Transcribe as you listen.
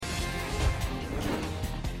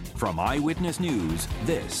From Eyewitness News,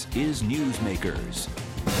 this is Newsmakers.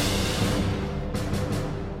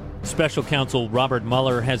 Special counsel Robert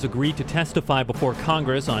Mueller has agreed to testify before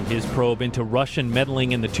Congress on his probe into Russian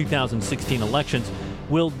meddling in the 2016 elections.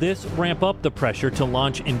 Will this ramp up the pressure to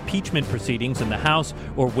launch impeachment proceedings in the House,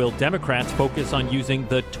 or will Democrats focus on using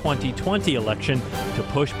the 2020 election to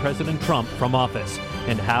push President Trump from office?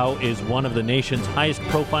 And how is one of the nation's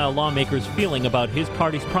highest-profile lawmakers feeling about his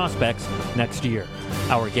party's prospects next year?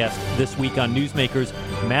 Our guest this week on Newsmakers,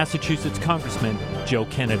 Massachusetts Congressman Joe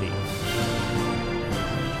Kennedy.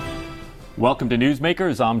 Welcome to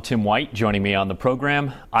Newsmakers. I'm Tim White. Joining me on the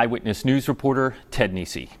program, Eyewitness News reporter Ted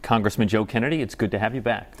Nesi. Congressman Joe Kennedy, it's good to have you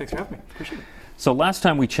back. Thanks for having me. Appreciate it. So last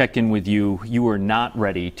time we checked in with you, you were not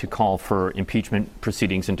ready to call for impeachment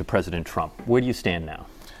proceedings into President Trump. Where do you stand now?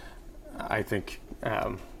 I think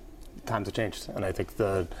times have changed, and I think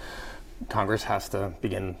the Congress has to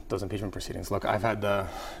begin those impeachment proceedings. Look, I've had the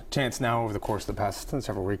chance now over the course of the past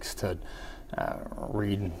several weeks to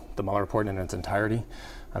read the Mueller report in its entirety.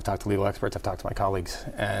 I've talked to legal experts, I've talked to my colleagues,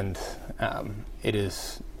 and it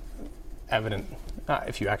is evident,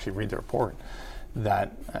 if you actually read the report,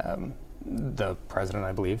 that the president,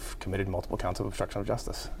 I believe, committed multiple counts of obstruction of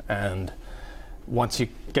justice. And once you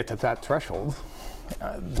get to that threshold,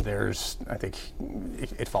 I think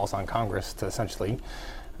it falls on Congress to essentially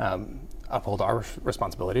uphold our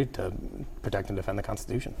responsibility to protect and defend the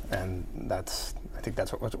Constitution, and I think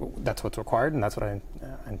that's what's required, and that's what I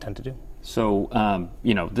intend to do. So,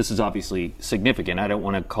 this is obviously significant. I don't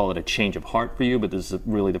want to call it a change of heart for you, but this is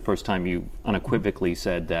really the first time you unequivocally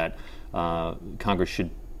said that Congress should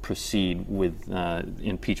proceed with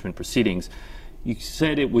impeachment proceedings. You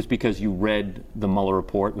said it was because you read the Mueller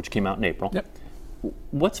report, which came out in April. Yep.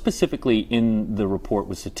 What specifically in the report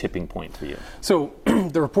was the tipping point for you? So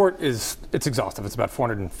the report it's exhaustive. It's about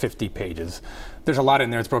 450 pages. There's a lot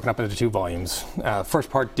in there. It's broken up into two volumes.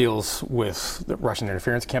 First part deals with the Russian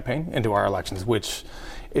interference campaign into our elections, which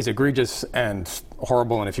is egregious and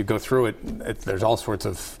horrible. And if you go through it, there's all sorts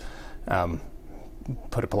of,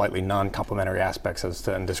 put it politely, non-complimentary aspects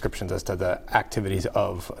and descriptions as to the activities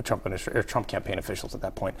of Trump campaign officials at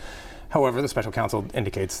that point. However, the special counsel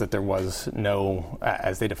indicates that there was no,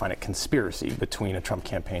 as they define it, conspiracy between a Trump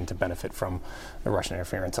campaign to benefit from the Russian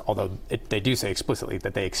interference, although they do say explicitly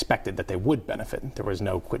that they expected that they would benefit. There was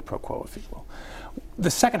no quid pro quo, if you will.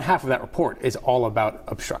 The second half of that report is all about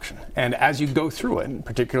obstruction. And as you go through it,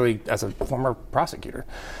 particularly as a former prosecutor,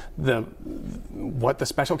 what the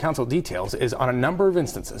special counsel details is on a number of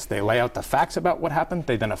instances, they lay out the facts about what happened.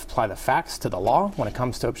 They then apply the facts to the law when it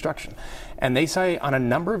comes to obstruction. And they say on a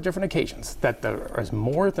number of different occasions that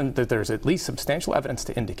there's at least substantial evidence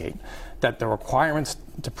to indicate that the requirements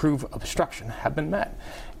to prove obstruction have been met.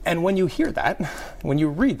 And when you hear that, when you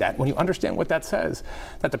read that, when you understand what that says,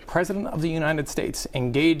 that the President of the United States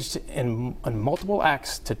engaged in multiple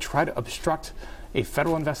acts to try to obstruct a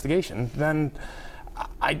federal investigation, then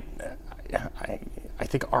I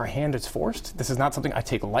think our hand is forced. This is not something I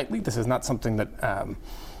take lightly. This is not something that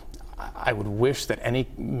I would wish that any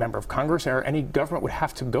member of Congress or any government would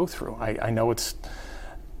have to go through. I know it's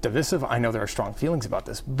divisive. I know there are strong feelings about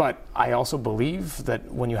this, but I also believe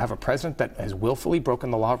that when you have a president that has willfully broken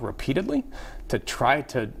the law repeatedly to try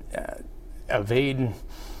to evade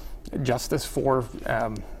justice for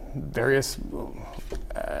various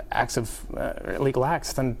acts of illegal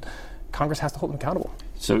acts, then Congress has to hold him accountable.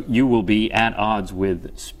 So you will be at odds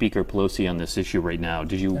with Speaker Pelosi on this issue right now.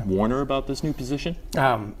 Did you warn her about this new position?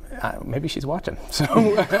 Maybe she's watching. So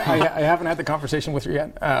I haven't had the conversation with her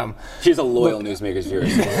yet. She's a loyal Newsmakers viewer,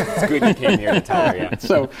 so it's good you came here to tell her. Yeah.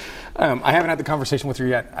 So I haven't had the conversation with her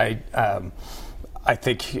yet. I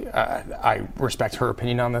think I respect her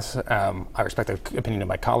opinion on this. I respect the opinion of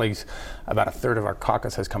my colleagues. About a third of our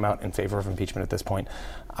caucus has come out in favor of impeachment at this point.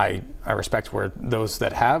 I respect where those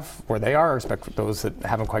that have, where they are. I respect those that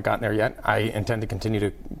haven't quite gotten there yet. I intend to continue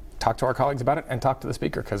to talk to our colleagues about it and talk to the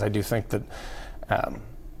Speaker, because I do think that,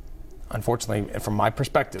 unfortunately, from my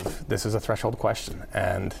perspective, this is a threshold question.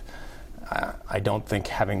 And I don't think,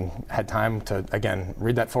 having had time to, again,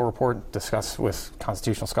 read that full report, discuss with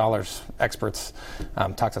constitutional scholars, experts,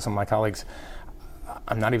 talk to some of my colleagues,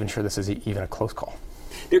 I'm not even sure this is even a close call.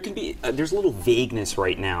 There can be, there's a little vagueness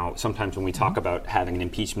right now sometimes when we talk about having an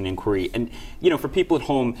impeachment inquiry. And, for people at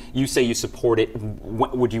home, you say you support it.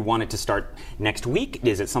 Would you want it to start next week?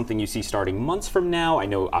 Is it something you see starting months from now? I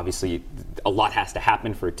know, obviously, a lot has to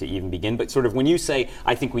happen for it to even begin. But sort of when you say,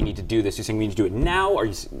 I think we need to do this, you're saying we need to do it now? Are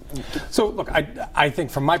you? So, look, I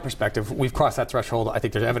think from my perspective, we've crossed that threshold. I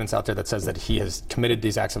think there's evidence out there that says that he has committed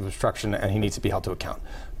these acts of obstruction and he needs to be held to account,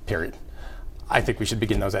 period. I think we should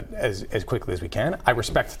begin those as quickly as we can. I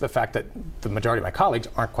respect the fact that the majority of my colleagues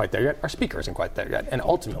aren't quite there yet. Our speaker isn't quite there yet. And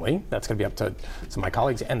ultimately, that's going to be up to my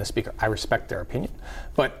colleagues and the speaker. I respect their opinion.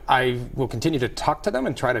 But I will continue to talk to them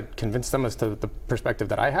and try to convince them as to the perspective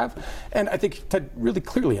that I have. And I think, Ted, really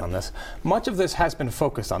clearly on this, much of this has been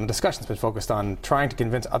focused on, the discussion's been focused on trying to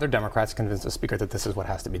convince other Democrats, convince the speaker that this is what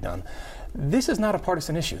has to be done. This is not a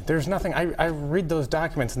partisan issue. There's nothing, I read those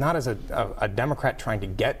documents not as a Democrat trying to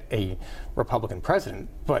get a Republican president,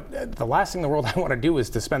 but the last thing in the world I want to do is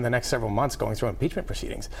to spend the next several months going through impeachment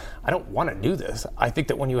proceedings. I don't want to do this. I think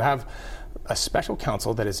that when you have a special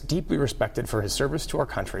counsel that is deeply respected for his service to our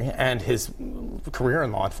country and his career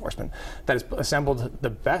in law enforcement, that has assembled the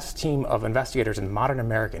best team of investigators in modern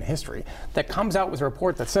American history, that comes out with a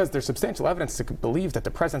report that says there's substantial evidence to believe that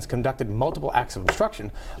the president's conducted multiple acts of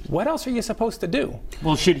obstruction, what else are you supposed to do?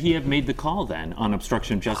 Well, should he have made the call then on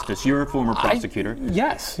obstruction of justice? You're a former prosecutor.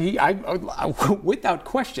 Yes, without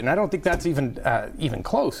question. I don't think that's even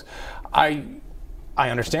close. I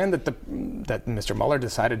understand that that Mr. Mueller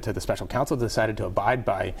the special counsel decided to abide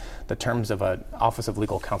by the terms of an Office of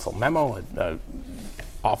Legal Counsel memo, an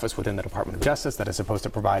office within the Department of Justice that is supposed to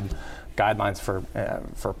provide guidelines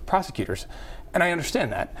for prosecutors, and I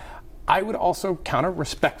understand that. I would also counter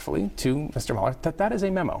respectfully to Mr. Mueller that is a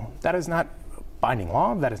memo. That is not binding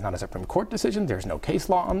law. That is not a Supreme Court decision. There's no case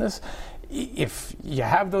law on this. If you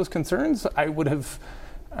have those concerns, I would have.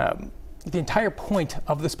 The entire point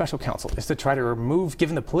of the special counsel is to try to remove,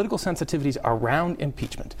 given the political sensitivities around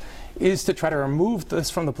impeachment, is to try to remove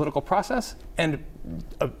this from the political process and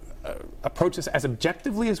approach this as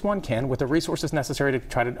objectively as one can with the resources necessary to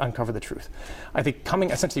try to uncover the truth. I think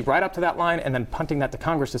coming essentially right up to that line and then punting that to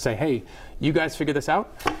Congress to say, hey, you guys figure this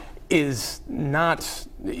out, is not,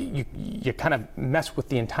 you kind of mess with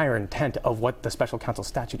the entire intent of what the special counsel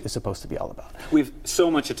statute is supposed to be all about. We have so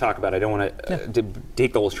much to talk about. I don't want to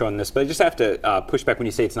take the whole show on this, but I just have to push back when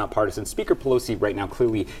you say it's not partisan. Speaker Pelosi right now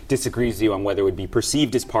clearly disagrees with you on whether it would be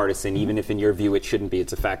perceived as partisan, even if in your view it shouldn't be.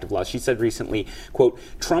 It's a fact of law. She said recently, quote,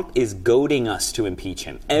 Trump is goading us to impeach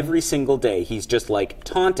him. Every single day he's just like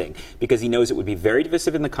taunting because he knows it would be very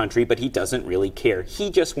divisive in the country, but he doesn't really care. He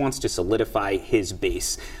just wants to solidify his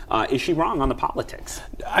base. Is she wrong on the politics?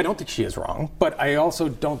 I don't think she is wrong, but I also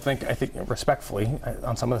don't think, I think respectfully,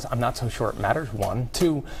 on some of this, I'm not so sure it matters. One.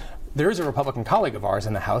 Two, there is a Republican colleague of ours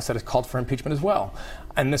in the House that has called for impeachment as well.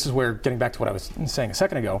 And this is where, getting back to what I was saying a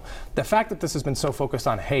second ago, the fact that this has been so focused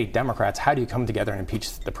on, hey, Democrats, how do you come together and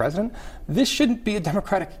impeach the president? This shouldn't be a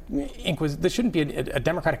Democratic This shouldn't be a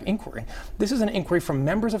Democratic inquiry. This is an inquiry from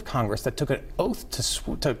members of Congress that took an oath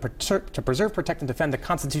to preserve, protect, and defend the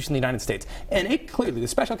Constitution of the United States. And it clearly, the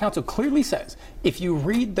special counsel clearly says, if you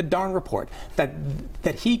read the darn report, that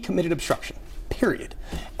he committed obstruction. Period.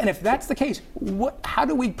 And if that's the case, how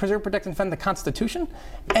do we preserve, protect, and defend the Constitution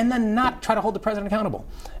and then not try to hold the president accountable?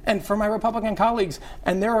 And for my Republican colleagues,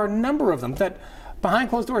 and there are a number of them that behind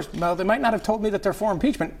closed doors, well, they might not have told me that they're for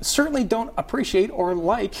impeachment, certainly don't appreciate or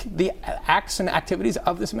like the acts and activities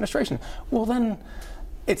of this administration. Well, then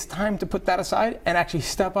it's time to put that aside and actually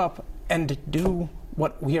step up and do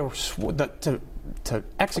what we are to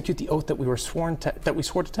execute the oath that we swore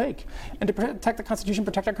to take, and to protect the Constitution,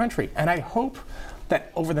 protect our country. And I hope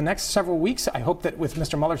that over the next several weeks, I hope that with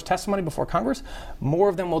Mr. Mueller's testimony before Congress, more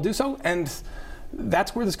of them will do so. And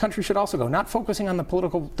that's where this country should also go, not focusing on the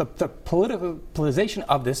politicalization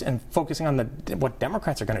of this and focusing on what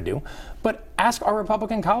Democrats are going to do, but ask our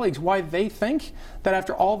Republican colleagues why they think that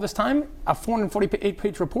after all this time, a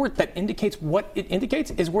 448-page report that indicates what it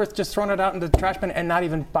indicates is worth just throwing it out into the trash bin and not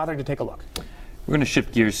even bothering to take a look. We're going to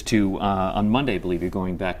shift gears to, on Monday, I believe, you're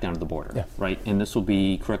going back down to the border, right? And this will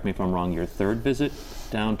be, correct me if I'm wrong, your third visit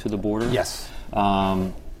down to the border? Yes.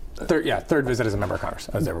 Third visit as a member of Congress.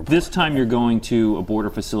 This time you're going to a border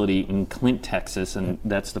facility in Clint, Texas, and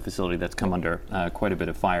that's the facility that's come under quite a bit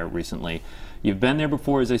of fire recently. You've been there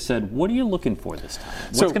before, as I said. What are you looking for this time?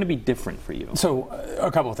 What's going to be different for you? So,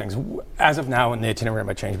 a couple of things. As of now, and the itinerary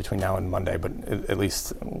might change between now and Monday, but at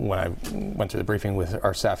least when I went through the briefing with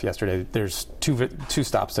our staff yesterday, there's two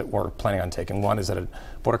stops that we're planning on taking. One is at a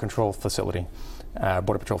border patrol facility,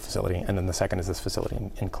 and then the second is this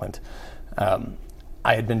facility in Clint.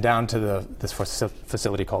 I had been down to this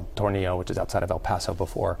facility called Tornillo, which is outside of El Paso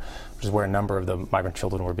before, which is where a number of the migrant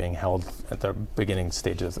children were being held at the beginning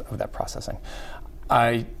stages of that processing.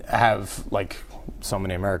 I have, like so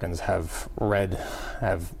many Americans, have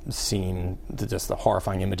seen just the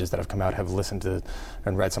horrifying images that have come out, have listened to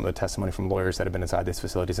and read some of the testimony from lawyers that have been inside these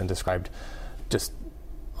facilities and described just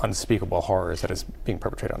unspeakable horrors that is being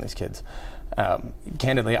perpetrated on these kids.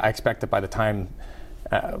 Candidly, I expect that by the time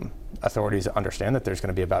authorities understand that there's going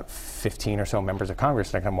to be about 15 or so members of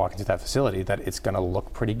Congress that are going to walk into that facility, that it's going to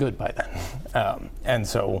look pretty good by then. And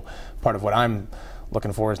so part of what I'm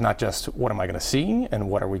looking for is not just what am I going to see and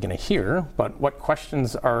what are we going to hear, but what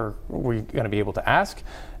questions are we going to be able to ask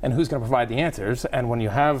and who's going to provide the answers. And when you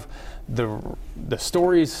have the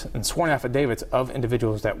stories and sworn affidavits of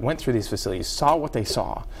individuals that went through these facilities, saw what they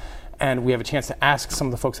saw, and we have a chance to ask some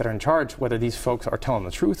of the folks that are in charge whether these folks are telling the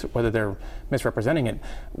truth, whether they're misrepresenting it,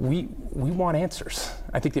 we want answers.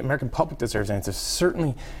 I think the American public deserves answers.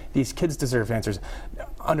 Certainly these kids deserve answers.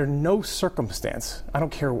 Under no circumstance, I don't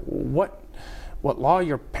care what law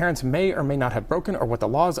your parents may or may not have broken or what the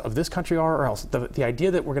laws of this country are or else, the idea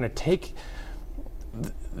that we're going to take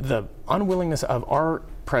the unwillingness of our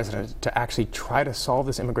president to actually try to solve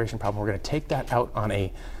this immigration problem, we're going to take that out on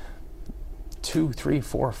a 2, 3,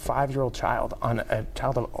 4, 5-year-old child, on a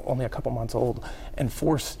child of only a couple months old, and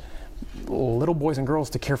force little boys and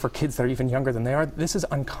girls to care for kids that are even younger than they are. This is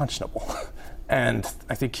unconscionable. And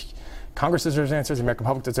I think Congress deserves answers, the American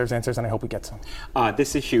public deserves answers, and I hope we get some.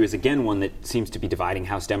 This issue is, again, one that seems to be dividing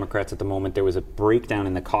House Democrats at the moment. There was a breakdown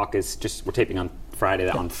in the caucus, we're taping on Friday,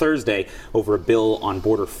 on Thursday, over a bill on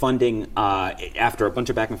border funding. After a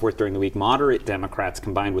bunch of back and forth during the week, moderate Democrats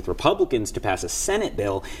combined with Republicans to pass a Senate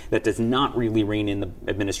bill that does not really rein in the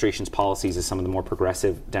administration's policies as some of the more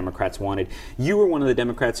progressive Democrats wanted. You were one of the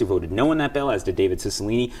Democrats who voted no on that bill, as did David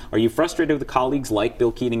Cicilline. Are you frustrated with the colleagues like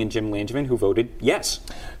Bill Keating and Jim Langevin who voted yes?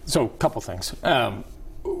 So, a couple things.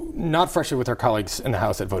 Not frustrated with our colleagues in the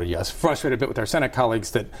House that voted yes. Frustrated a bit with our Senate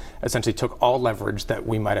colleagues that essentially took all leverage that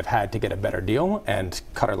we might have had to get a better deal and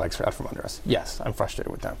cut our legs out from under us. Yes, I'm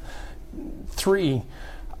frustrated with them. 3,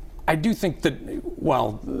 I do think that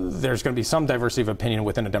while there's going to be some diversity of opinion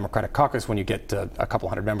within a Democratic caucus when you get a couple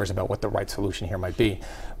hundred members about what the right solution here might be,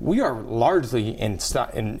 we are largely in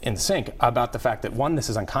sync about the fact that 1, this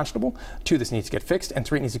is unconscionable, 2, this needs to get fixed, and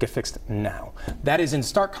 3, it needs to get fixed now. That is in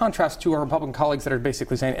stark contrast to our Republican colleagues that are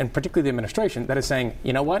basically saying, and particularly the administration, that is saying,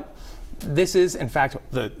 you know what? This is, in fact,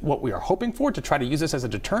 what we are hoping for, to try to use this as a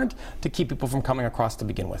deterrent to keep people from coming across to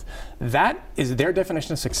begin with. That is their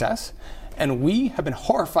definition of success, and we have been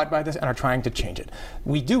horrified by this and are trying to change it.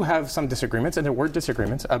 We do have some disagreements, and there were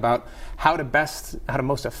disagreements about how to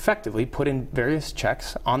most effectively put in various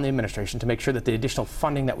checks on the administration to make sure that the additional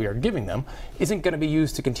funding that we are giving them isn't going to be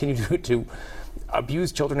used to continue to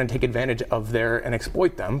abuse children and take advantage of and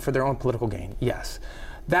exploit them for their own political gain. Yes.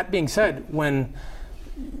 That being said, when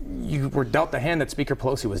you were dealt the hand that Speaker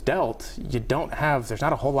Pelosi was dealt, there's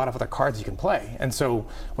not a whole lot of other cards you can play. And so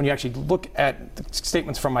when you actually look at the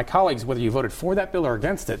statements from my colleagues, whether you voted for that bill or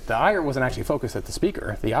against it, the ire wasn't actually focused at the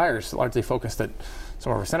Speaker. The ire is largely focused at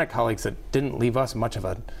some of our Senate colleagues that didn't leave us much of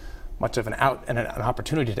an out and an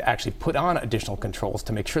opportunity to actually put on additional controls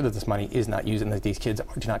to make sure that this money is not used and that these kids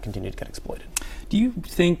do not continue to get exploited. Do you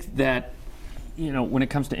think that, when it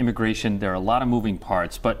comes to immigration, there are a lot of moving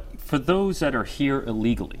parts, but for those that are here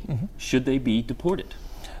illegally, should they be deported?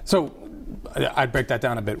 So I'd break that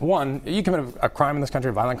down a bit. 1, you commit a crime in this country,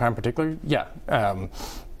 a violent crime in particular,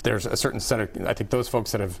 there's a certain set of, I think those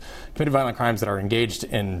folks that have committed violent crimes that are engaged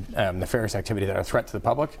in nefarious activity that are a threat to the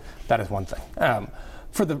public, that is one thing.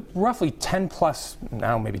 For the roughly 10 plus,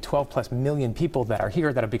 now maybe 12 plus million people that are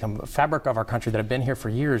here that have become the fabric of our country, that have been here for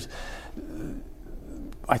years,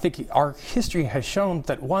 I think our history has shown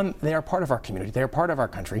that, 1, they are part of our community, they are part of our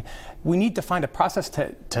country. We need to find a process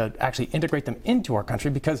to actually integrate them into our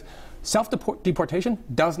country, because self-deportation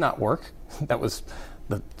does not work. That was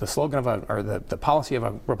the slogan of the policy of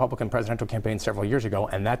a Republican presidential campaign several years ago,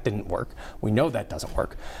 and that didn't work. We know that doesn't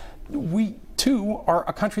work. We, too, are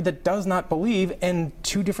a country that does not believe in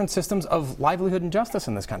 2 different systems of livelihood and justice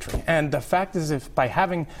in this country. And the fact is, if by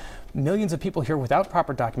having millions of people here without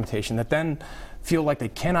proper documentation that then feel like they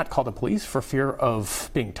cannot call the police for fear of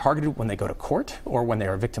being targeted when they go to court or when they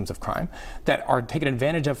are victims of crime, that are taken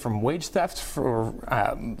advantage of from wage theft for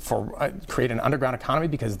create an underground economy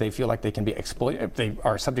because they feel like they can be exploited, they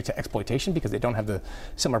are subject to exploitation because they don't have the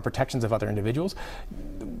similar protections of other individuals.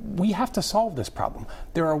 We have to solve this problem.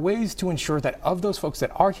 There are ways to ensure that of those folks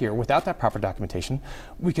that are here without that proper documentation,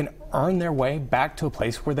 we can earn their way back to a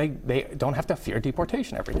place where they don't have to fear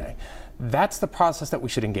deportation every day. That's the process that we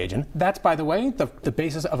should engage in. That's, by the way, the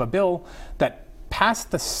basis of a bill that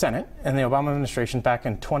passed the Senate and the Obama administration back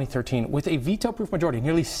in 2013 with a veto-proof majority,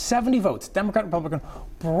 nearly 70 votes, Democrat, Republican,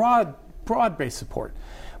 broad-based support.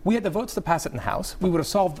 We had the votes to pass it in the House. We would have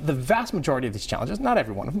solved the vast majority of these challenges, not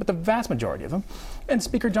every one of them, but the vast majority of them. And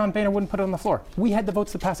Speaker John Boehner wouldn't put it on the floor. We had the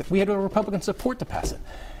votes to pass it. We had Republican support to pass it.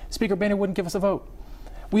 Speaker Boehner wouldn't give us a vote.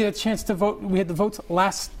 We had a chance to vote. We had the votes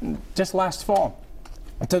just last fall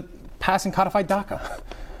to pass and codify DACA.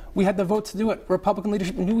 We had the votes to do it. Republican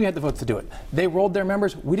leadership knew we had the votes to do it. They rolled their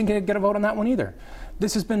members. We didn't get a vote on that one either.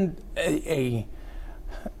 This has been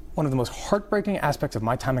one of the most heartbreaking aspects of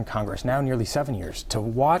my time in Congress, now nearly 7 years, to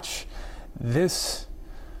watch this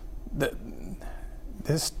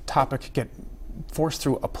topic get forced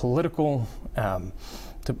through a political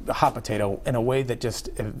hot potato in a way that just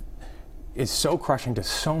is so crushing to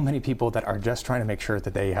so many people that are just trying to make sure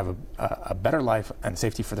that they have a better life and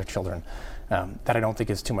safety for their children, that I don't think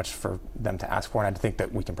is too much for them to ask for, and I think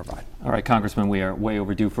that we can provide. All right, Congressman, we are way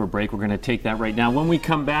overdue for a break. We're going to take that right now. When we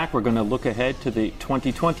come back, we're going to look ahead to the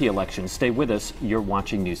 2020 election. Stay with us. You're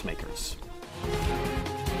watching Newsmakers.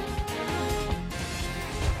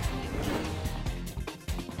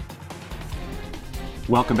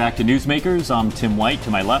 Welcome back to Newsmakers. I'm Tim White. To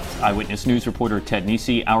my left, Eyewitness News reporter Ted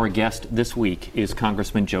Nesi. Our guest this week is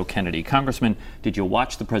Congressman Joe Kennedy. Congressman, did you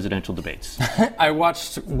watch the presidential debates? I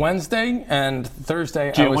watched Wednesday and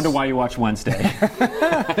Thursday. Gee, I wonder why you watched Wednesday.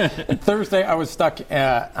 Thursday, I was stuck in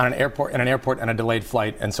an airport on a delayed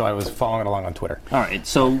flight, and so I was following it along on Twitter. All right.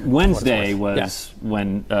 So Wednesday was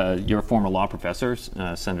when your former law professor,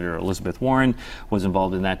 Senator Elizabeth Warren, was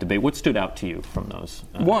involved in that debate. What stood out to you from those?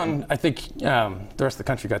 One, I think the rest of the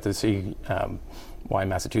country got to see why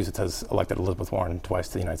Massachusetts has elected Elizabeth Warren twice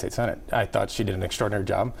to the United States Senate. I thought she did an extraordinary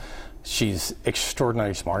job. She's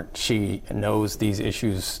extraordinarily smart. She knows these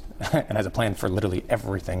issues and has a plan for literally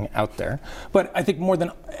everything out there. But I think more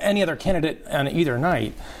than any other candidate on either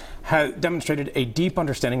night has demonstrated a deep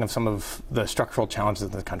understanding of some of the structural challenges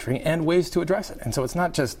of the country and ways to address it. And so it's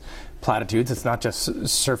not just platitudes, it's not just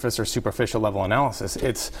surface or superficial level analysis.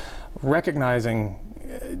 It's recognizing,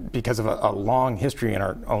 because of a long history in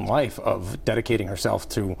our own life of dedicating herself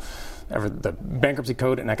to the bankruptcy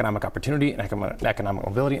code and economic opportunity and economic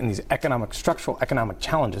mobility and these structural economic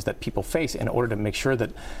challenges that people face in order to make sure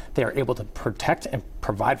that they are able to protect and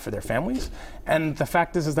provide for their families. And the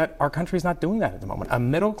fact is that our country is not doing that at the moment. A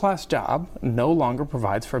middle-class job no longer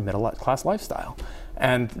provides for a middle-class lifestyle.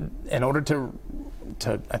 And in order to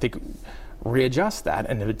I think, readjust that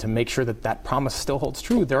and to make sure that that promise still holds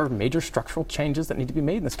true, there are major structural changes that need to be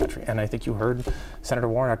made in this country. And I think you heard Senator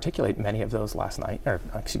Warren articulate many of those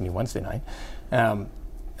Wednesday night.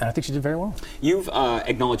 And I think she did very well. You've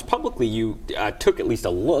acknowledged publicly you took at least a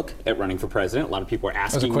look at running for president. A lot of people are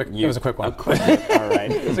asking you. It was a quick one. A quick one. All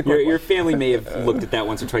right. Your family may have looked at that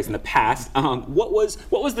once or twice in the past. What was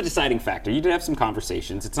the deciding factor? You did have some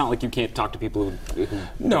conversations. It's not like you can't talk to people who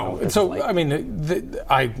No. So, like. I mean,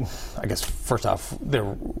 I guess first off,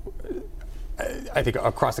 I think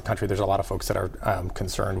across the country there's a lot of folks that are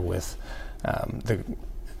concerned with the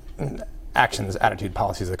actions, attitude,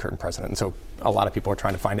 policies of the current president. And so a lot of people are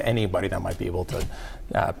trying to find anybody that might be able to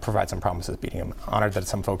provide some promises beating him. Honored that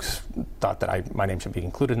some folks thought that my name should be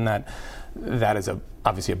included in that. That is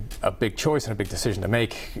obviously a big choice and a big decision to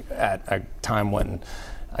make at a time when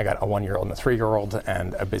I got a 1-year-old and a 3-year-old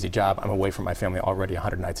and a busy job. I'm away from my family already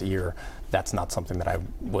 100 nights a year. That's not something that I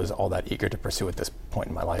was all that eager to pursue at this point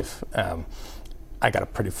in my life. I got a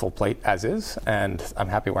pretty full plate as is, and I'm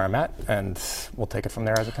happy where I'm at, and we'll take it from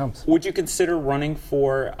there as it comes. Would you consider running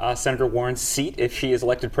for Senator Warren's seat if she is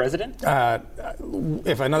elected president?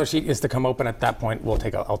 If another seat is to come open at that point,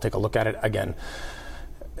 I'll take a look at it. Again,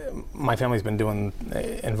 my family's been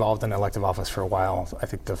involved in elective office for a while. I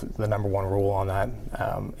think the number one rule on that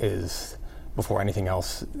is, before anything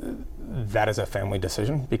else, that is a family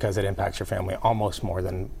decision because it impacts your family almost more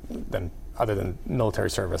than other than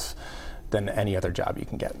military service, than any other job you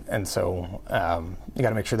can get. And so you got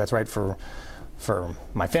to make sure that's right for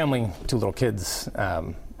my family, 2 little kids,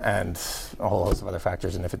 and a whole host of other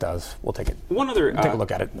factors. And if it does, we'll take it. Take a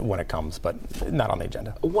look at it when it comes, but not on the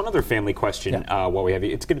agenda. One other family question while we have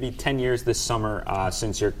you. It's going to be 10 years this summer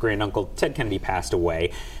since your granduncle Ted Kennedy passed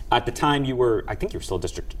away. At the time I think you were still a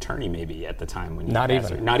district attorney maybe at the time when you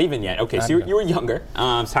passed. Not even yet. Okay, so you were younger.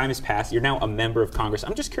 Time has passed. You're now a member of Congress.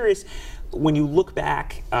 I'm just curious, when you look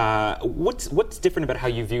back, what's different about how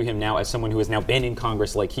you view him now as someone who has now been in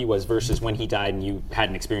Congress like he was versus when he died and you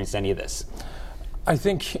hadn't experienced any of this? I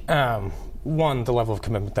think, one, the level of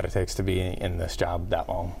commitment that it takes to be in this job that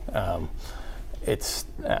long. It's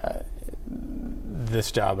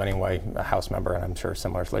this job anyway, a House member, and I'm sure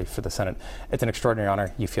similarly for the Senate. It's an extraordinary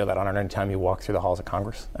honor. You feel that honor anytime you walk through the halls of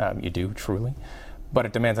Congress. You do, truly. But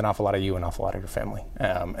it demands an awful lot of you and an awful lot of your family.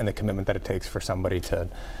 And the commitment that it takes for somebody to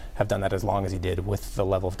have done that as long as he did with the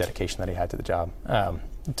level of dedication that he had to the job.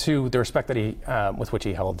 2, the respect that he, with which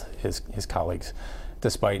he held his colleagues,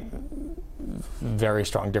 despite very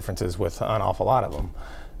strong differences with an awful lot of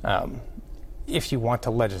them. If you want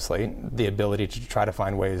to legislate, the ability to try to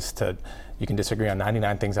find ways to You can disagree on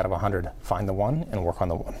 99 things out of 100, find the one and work on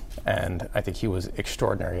the one. And I think he was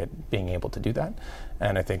extraordinary at being able to do that.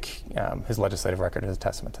 And I think his legislative record is a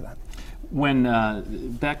testament to that. When,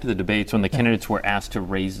 back to the debates, when the candidates were asked to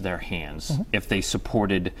raise their hands if they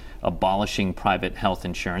supported abolishing private health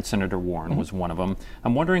insurance, Senator Warren was one of them.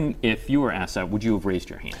 I'm wondering if you were asked that, would you have raised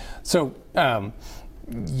your hand? So,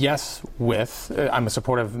 yes, I'm a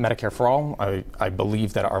supporter of Medicare for all. I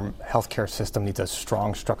believe that our healthcare system needs a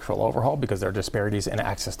strong structural overhaul because there are disparities in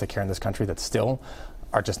access to care in this country that still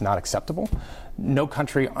are just not acceptable. No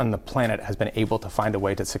country on the planet has been able to find a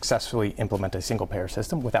way to successfully implement a single-payer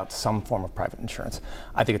system without some form of private insurance.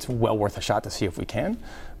 I think it's well worth a shot to see if we can,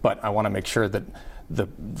 but I want to make sure that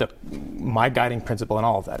my guiding principle in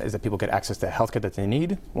all of that is that people get access to health care that they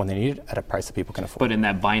need when they need it at a price that people can afford. But in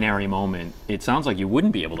that binary moment, it sounds like you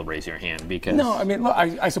wouldn't be able to raise your hand because... No, I mean, look,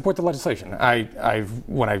 I support the legislation. I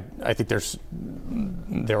think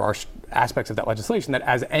there are aspects of that legislation that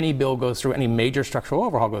as any bill goes through, any major structural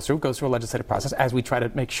overhaul goes through a legislative process as we try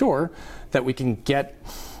to make sure that we get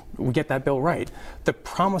that bill right. The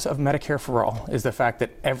promise of Medicare for all is the fact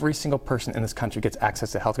that every single person in this country gets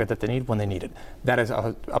access to health care that they need when they need it. That is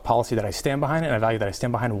a policy that I stand behind and a value that I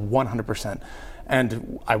stand behind 100%.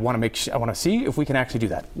 And I want to see if we can actually do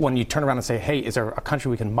that. When you turn around and say, hey, is there a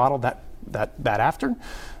country we can model that after?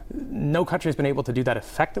 No country has been able to do that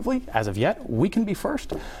effectively as of yet. We can be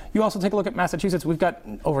first. You also take a look at Massachusetts. We've got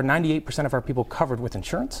over 98% of our people covered with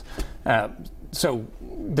insurance. So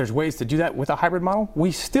there's ways to do that with a hybrid model.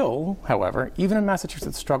 We still, however, even in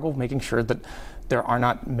Massachusetts, struggle making sure that there are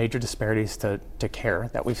not major disparities to care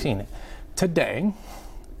that we've seen. Today,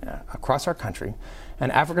 across our country,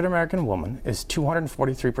 an African American woman is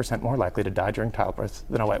 243% more likely to die during childbirth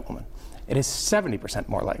than a white woman. It is 70%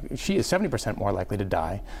 more likely. She is 70% more likely to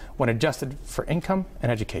die when adjusted for income and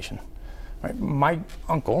education. Right? My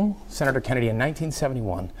uncle, Senator Kennedy, in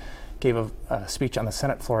 1971, gave a speech on the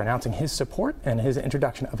Senate floor announcing his support and his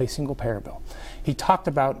introduction of a single-payer bill. He talked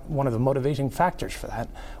about one of the motivating factors for that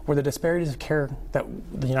were the disparities of care that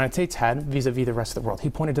the United States had vis-a-vis the rest of the world. He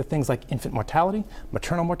pointed to things like infant mortality,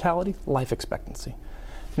 maternal mortality, life expectancy.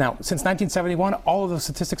 Now, since 1971, all of those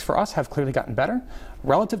statistics for us have clearly gotten better.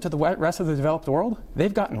 Relative to the rest of the developed world,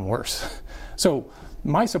 they've gotten worse. So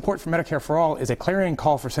my support for Medicare for all is a clarion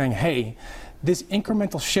call for saying, hey, this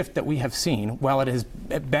incremental shift that we have seen, while it has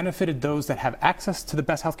benefited those that have access to the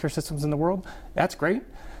best healthcare systems in the world, that's great.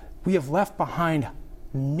 We have left behind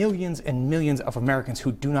millions and millions of Americans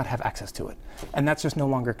who do not have access to it. And that's just no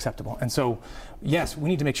longer acceptable. And so, yes, we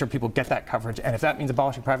need to make sure people get that coverage. And if that means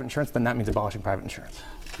abolishing private insurance, then that means abolishing private insurance.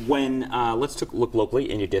 When let's look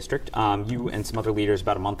locally in your district, you and some other leaders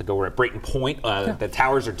about a month ago were at Brayton Point. The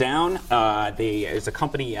towers are down. There's a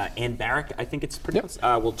company, Ann Barrack, I think it's pronounced,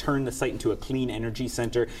 will turn the site into a clean energy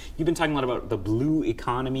center. You've been talking a lot about the blue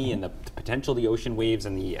economy and the potential of the ocean waves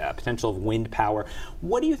and the potential of wind power.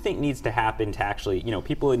 What do you think needs to happen to actually,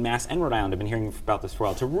 people in Mass and Rhode Island have been hearing about this for a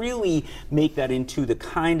while, to really make that into the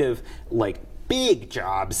kind of big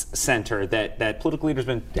jobs center that political leaders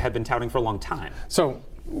have been touting for a long time? So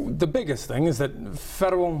the biggest thing is that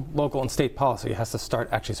federal, local, and state policy has to start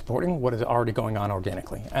actually supporting what is already going on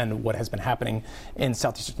organically and what has been happening in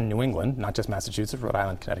southeastern New England, not just Massachusetts, Rhode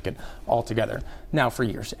Island, Connecticut, all together now for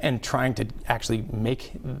years, and trying to actually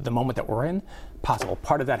make the moment that we're in possible.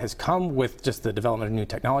 Part of that has come with just the development of new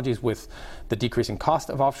technologies, with the decreasing cost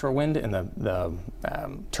of offshore wind and the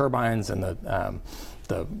turbines and the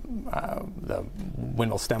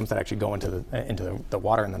windmill stems that actually go into the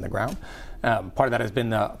water and then the ground. Part of that has been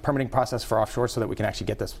the permitting process for offshore so that we can actually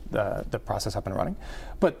get the process up and running.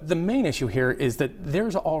 But the main issue here is that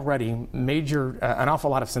there's already an awful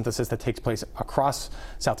lot of synthesis that takes place across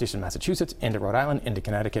southeastern Massachusetts, into Rhode Island, into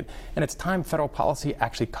Connecticut, and it's time federal policy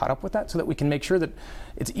actually caught up with that so that we can make sure that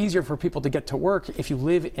it's easier for people to get to work if you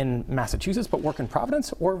live in Massachusetts but work in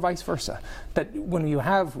Providence, or vice versa. That when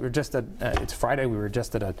it's Friday, we were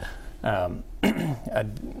just at an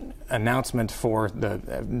announcement for the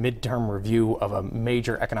midterm review of a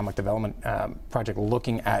major economic development project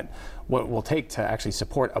looking at what it will take to actually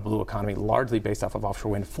support a blue economy largely based off of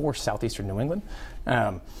offshore wind for southeastern New England.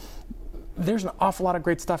 There's an awful lot of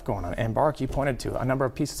great stuff going on. And Barrack, you pointed to a number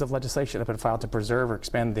of pieces of legislation that have been filed to preserve or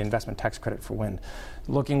expand the investment tax credit for wind.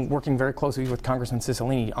 Working very closely with Congressman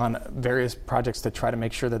Cicilline on various projects to try to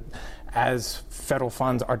make sure that as federal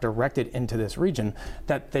funds are directed into this region,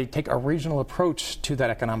 that they take a regional approach to that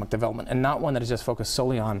economic development and not one that is just focused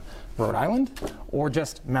solely on Rhode Island or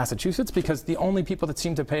just Massachusetts, because the only people that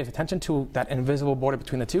seem to pay attention to that invisible border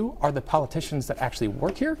between the two are the politicians that actually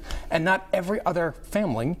work here and not every other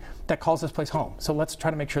family that calls this place home. So let's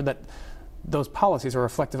try to make sure that those policies are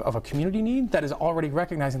reflective of a community need that is already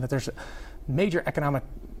recognizing that there's major economic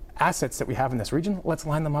assets that we have in this region. Let's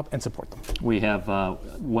line them up and support them. We have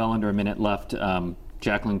well under a minute left.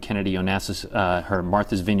 Jacqueline Kennedy Onassis, her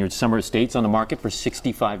Martha's Vineyard Summer Estates on the market for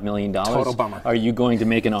 $65 million. Total bummer. Are you going to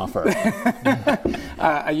make an offer?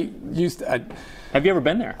 Have you ever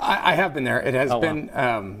been there? I have been there. It has been.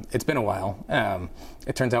 Wow. It's been a while.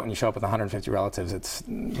 It turns out when you show up with 150 relatives, it's a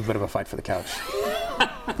bit of a fight for the couch.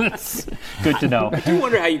 That's good to know. I do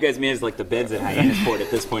wonder how you guys manage like the beds at Hyannisport at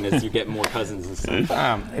this point as you get more cousins and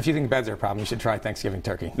stuff. If you think beds are a problem, you should try Thanksgiving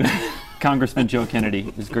turkey. Congressman Joe Kennedy,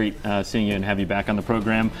 it was great seeing you and have you back on the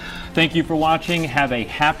program. Thank you for watching. Have a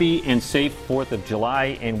happy and safe 4th of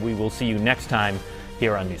July, and we will see you next time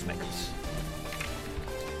here on Newsmakers.